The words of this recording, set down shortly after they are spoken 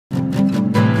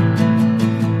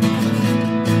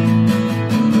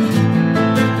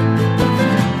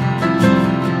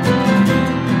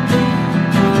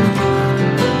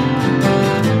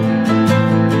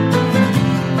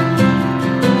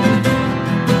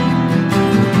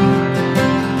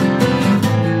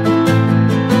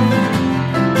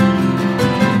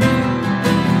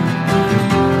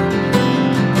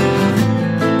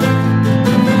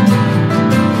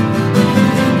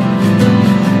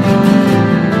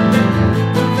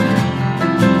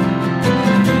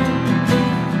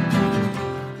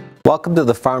Welcome to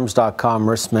the Farms.com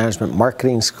Risk Management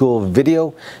Marketing School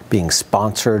video, being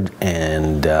sponsored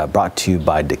and brought to you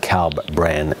by DeKalb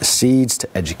brand seeds to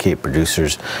educate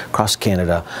producers across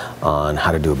Canada on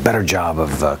how to do a better job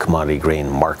of commodity grain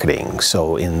marketing.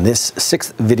 So in this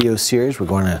 6th video series, we're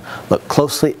going to look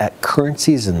closely at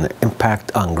currencies and the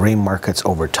impact on grain markets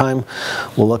over time.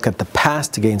 We'll look at the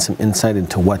past to gain some insight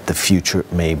into what the future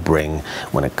may bring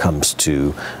when it comes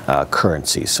to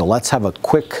currencies. So let's have a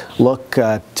quick look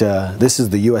at this is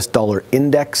the US dollar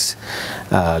index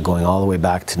going all the way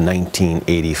back to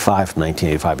 1985, from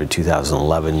 1985 to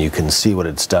 2011. You can see what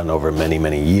it's done over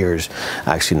many years.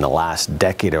 Actually, in the last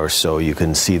decade or so, you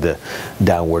can see the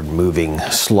downward moving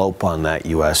slope on that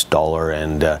US dollar,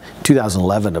 and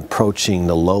 2011 approaching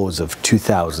the lows of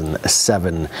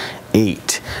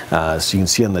 2007-8. So you can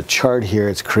see on the chart here,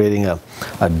 it's creating a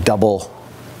double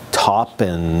top,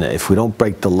 and if we don't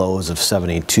break the lows of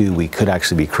 72, we could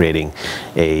actually be creating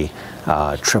a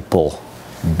triple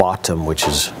bottom, which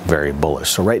is very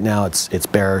bullish. So right now it's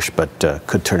bearish, but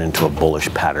could turn into a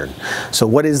bullish pattern. So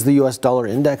what is the US dollar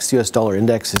index? The US dollar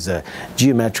index is a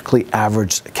geometrically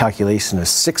averaged calculation of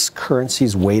 6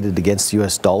 currencies weighted against the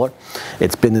US dollar.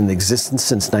 It's been in existence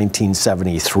since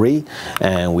 1973,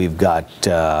 and we've got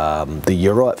the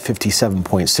euro at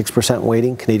 57.6%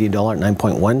 weighting, Canadian dollar at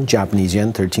 9.1, Japanese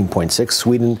yen 13.6,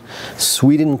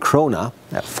 Sweden krona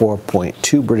at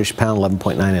 4.2, British pound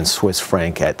 11.9, and Swiss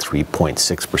franc at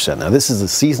 3.6%. Now this is a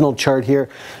seasonal chart here,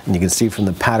 and you can see from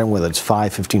the pattern, whether it's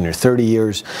 5, 15, or 30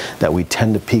 years, that we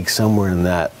tend to peak somewhere in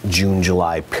that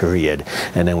June-July period,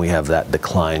 and then we have that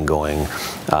decline going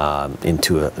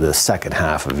into the second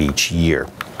half of each year.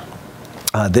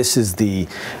 This is the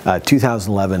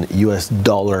 2011 US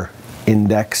dollar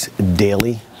index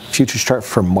daily futures chart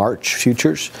for March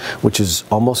futures, which is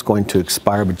almost going to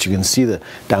expire, but you can see the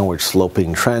downward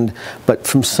sloping trend. But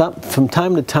from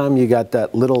time to time, you got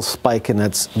that little spike, and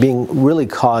that's being really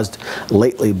caused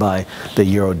lately by the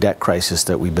euro debt crisis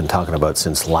that we've been talking about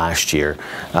since last year.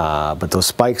 But those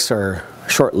spikes are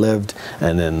short-lived,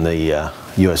 and then the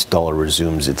US dollar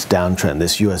resumes its downtrend.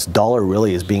 This US dollar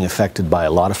really is being affected by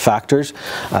a lot of factors,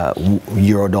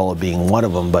 euro dollar being one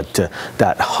of them, but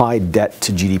that high debt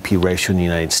to GDP ratio in the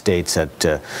United States at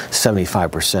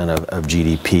 75% of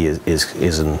GDP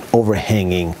is an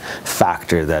overhanging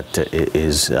factor that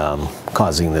is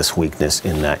causing this weakness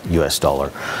in that US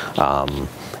dollar.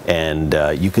 And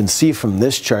you can see from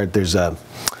this chart, there's a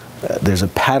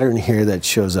pattern here that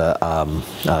shows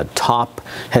a top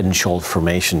head and shoulder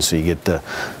formation. So you get the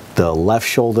left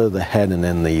shoulder, the head, and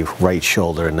then the right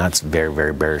shoulder, and that's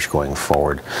very bearish going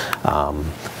forward.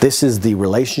 This is the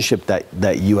relationship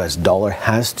that US dollar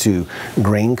has to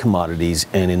grain commodities,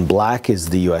 and in black is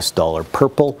the US dollar,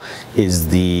 purple is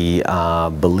the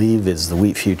believe is the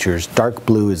wheat futures, dark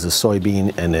blue is the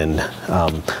soybean, and then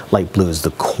light blue is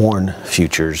the corn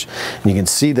futures. And you can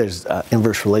see there's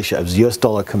inverse relationship. As the US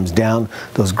dollar comes down,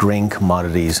 those grain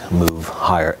commodities move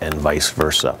higher, and vice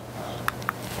versa.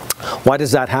 Why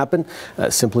does that happen?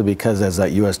 Simply because as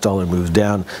that US dollar moves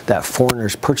down, that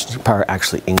foreigners' purchasing power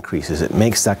actually increases. It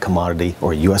makes that commodity,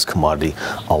 or US commodity,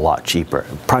 a lot cheaper.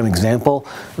 Prime example,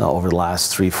 over the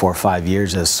last 3, 4, 5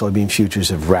 years, as soybean futures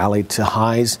have rallied to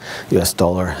highs, US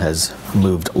dollar has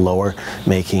moved lower,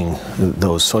 making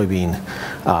those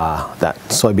that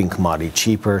soybean commodity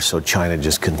cheaper. So China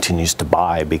just continues to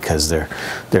buy because the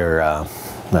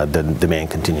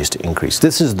demand continues to increase.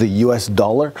 This is the US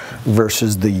dollar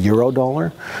versus the euro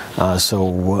dollar.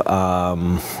 You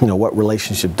know, what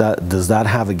relationship does that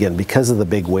have? Again, because of the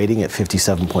big weighting at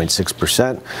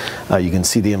 57.6%, you can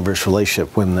see the inverse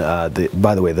relationship when,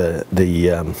 by the way, the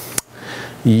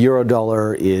euro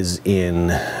dollar is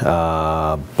in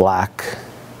black,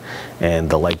 and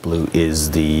the light blue is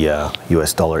the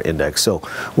US dollar index. So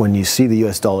when you see the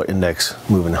US dollar index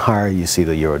moving higher, you see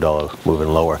the euro dollar moving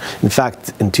lower. In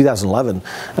fact, in 2011,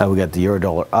 we got the euro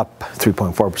dollar up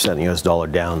 3.4%, the US dollar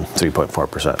down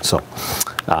 3.4%. So,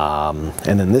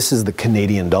 and then this is the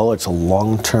Canadian dollar. It's a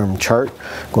long-term chart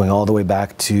going all the way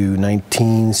back to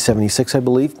 1976, I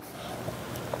believe.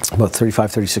 About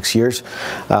 35, 36 years.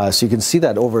 So you can see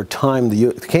that over time,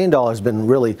 the Canadian dollar has been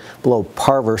really below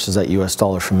par versus that US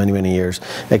dollar for many years,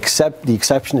 except the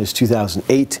exception is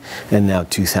 2008 and now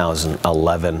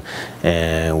 2011.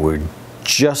 And we're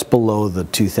just below the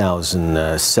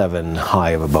 2007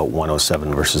 high of about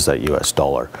 107 versus that US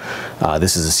dollar.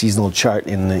 This is a seasonal chart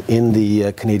in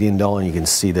the Canadian dollar, and you can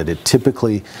see that it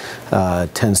typically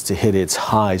tends to hit its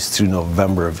highs through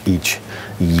November of each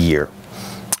year.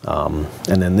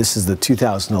 And then this is the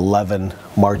 2011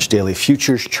 March daily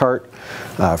futures chart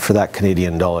for that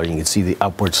Canadian dollar. You can see the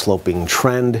upward sloping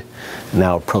trend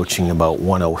now approaching about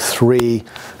 103.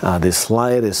 This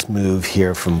slightest move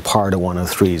here from par to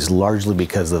 103 is largely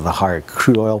because of the higher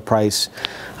crude oil price.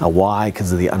 Why?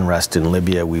 Because of the unrest in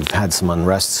Libya. We've had some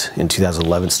unrest in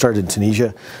 2011. Started in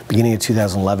Tunisia, beginning of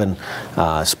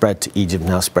 2011, spread to Egypt,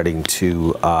 now spreading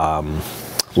to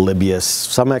Libya.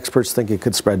 Some experts think it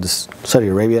could spread to Saudi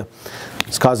Arabia.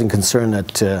 It's causing concern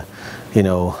that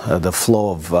the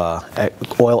flow of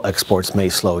oil exports may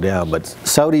slow down, but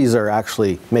Saudis are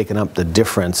actually making up the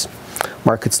difference.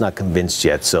 Market's not convinced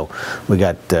yet, so we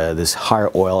got this higher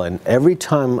oil, and every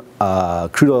time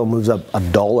crude oil moves up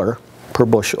 $1 per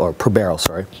bushel or per barrel,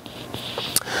 sorry,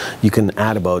 you can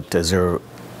add about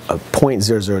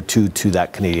 0.002 to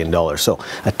that Canadian dollar. So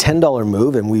a $10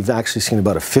 move, and we've actually seen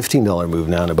about a $15 move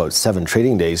now in about 7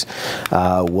 trading days,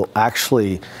 will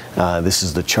actually, this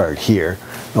is the chart here,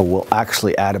 will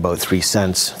actually add about 3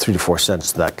 to 4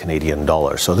 cents to that Canadian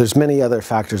dollar. So there's many other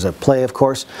factors at play, of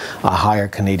course. A higher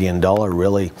Canadian dollar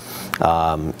really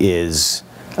is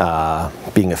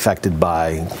being affected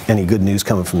by any good news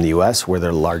coming from the US. We're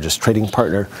their largest trading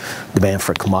partner. Demand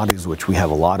for commodities, which we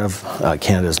have a lot of.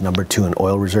 Canada's number 2 in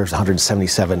oil reserves,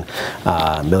 177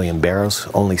 million barrels,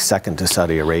 only second to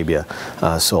Saudi Arabia.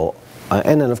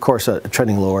 And then of course a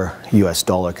trending lower US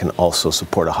dollar can also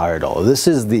support a higher dollar. This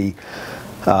is the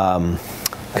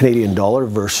Canadian dollar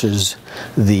versus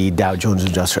the Dow Jones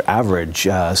Industrial Average.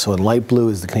 So in light blue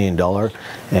is the Canadian dollar,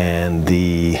 and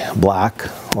the black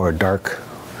or dark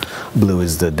blue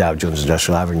is the Dow Jones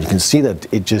Industrial Average. You can see that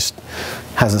it just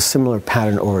has a similar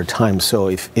pattern over time. So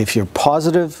if you're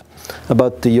positive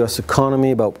about the US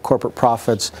economy, about corporate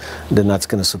profits, then that's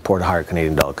going to support a higher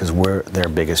Canadian dollar because we're their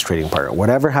biggest trading partner.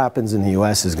 Whatever happens in the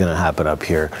US is going to happen up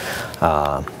here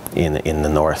in the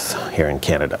north here in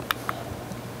Canada.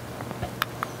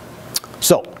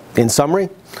 So in summary,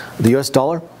 the US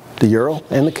dollar, the euro,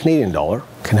 and the Canadian dollar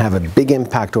can have a big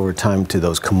impact over time to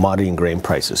those commodity and grain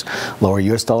prices. Lower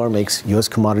US dollar makes US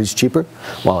commodities cheaper,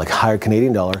 while a higher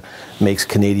Canadian dollar makes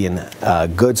Canadian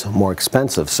goods more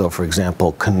expensive. So for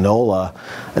example, canola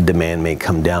demand may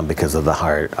come down because of the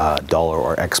higher dollar,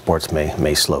 or exports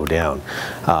may slow down.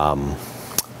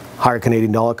 Higher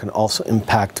Canadian dollar can also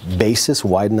impact basis,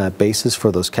 widen that basis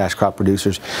for those cash crop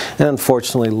producers, and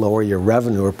unfortunately lower your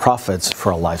revenue or profits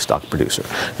for a livestock producer.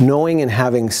 Knowing and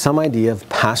having some idea of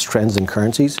past trends in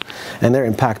currencies and their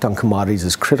impact on commodities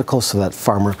is critical so that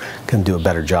farmer can do a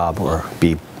better job or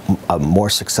be a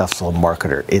more successful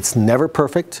marketer. It's never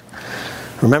perfect.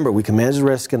 Remember, we can manage the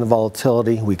risk and the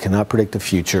volatility. We cannot predict the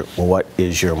future. What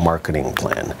is your marketing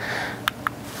plan?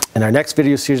 In our next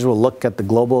video series, we'll look at the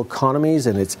global economies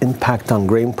and its impact on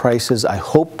grain prices. I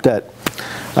hope that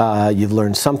you've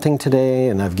learned something today,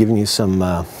 and I've given you some,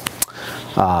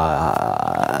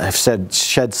 I've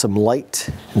shed some light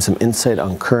and some insight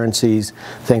on currencies.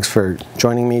 Thanks for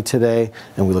joining me today,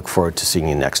 and we look forward to seeing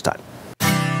you next time.